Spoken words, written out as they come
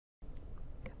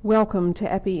Welcome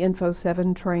to Info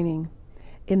 7 training.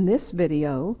 In this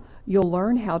video, you'll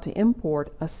learn how to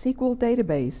import a SQL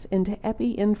database into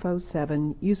Info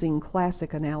 7 using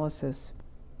classic analysis.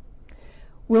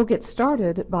 We'll get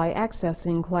started by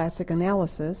accessing classic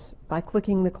analysis by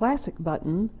clicking the Classic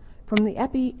button from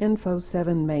the Info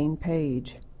 7 main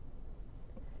page.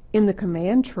 In the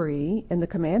command tree in the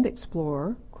Command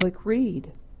Explorer, click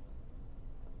Read.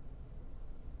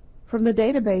 From the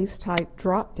Database Type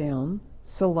drop-down,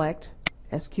 select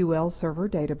SQL Server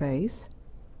Database,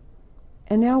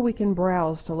 and now we can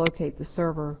browse to locate the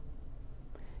server.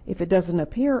 If it doesn't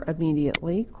appear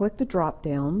immediately, click the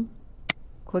drop-down,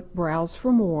 click Browse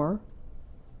for more,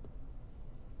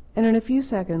 and in a few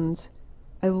seconds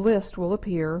a list will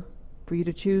appear for you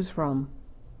to choose from.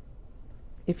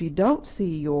 If you don't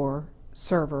see your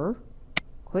server,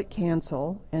 click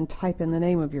Cancel and type in the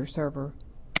name of your server.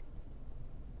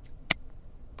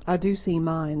 I do see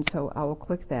mine, so I will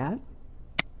click that.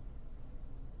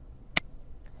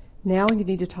 Now you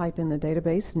need to type in the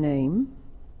database name,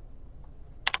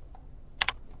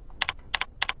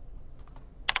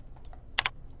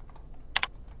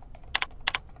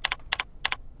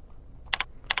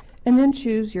 and then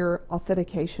choose your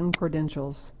authentication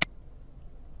credentials.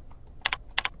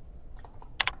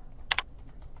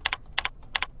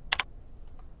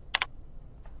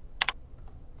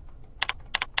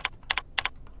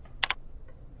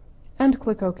 And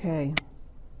click OK.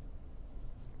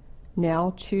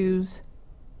 Now choose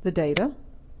the data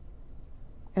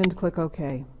and click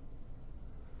OK.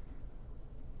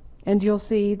 And you'll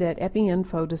see that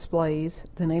Info displays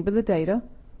the name of the data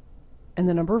and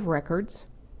the number of records,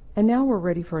 and now we're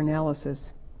ready for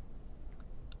analysis.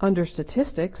 Under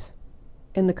Statistics,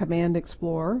 in the Command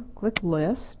Explorer, click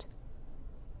List.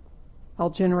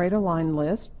 I'll generate a line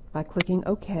list by clicking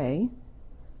OK,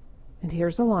 and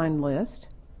here's a line list.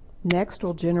 Next,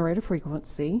 we'll generate a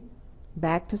frequency.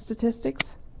 Back to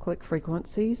Statistics, click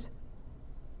Frequencies.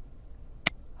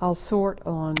 I'll sort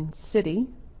on City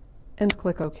and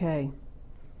click OK.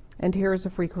 And here is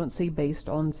a frequency based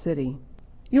on city.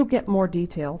 You'll get more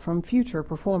detail from future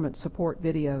performance support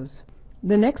videos.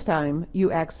 The next time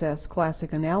you access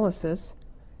Classic Analysis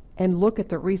and look at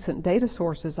the Recent Data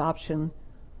Sources option,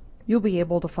 you'll be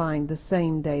able to find the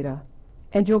same data,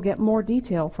 and you'll get more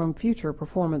detail from future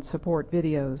performance support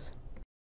videos.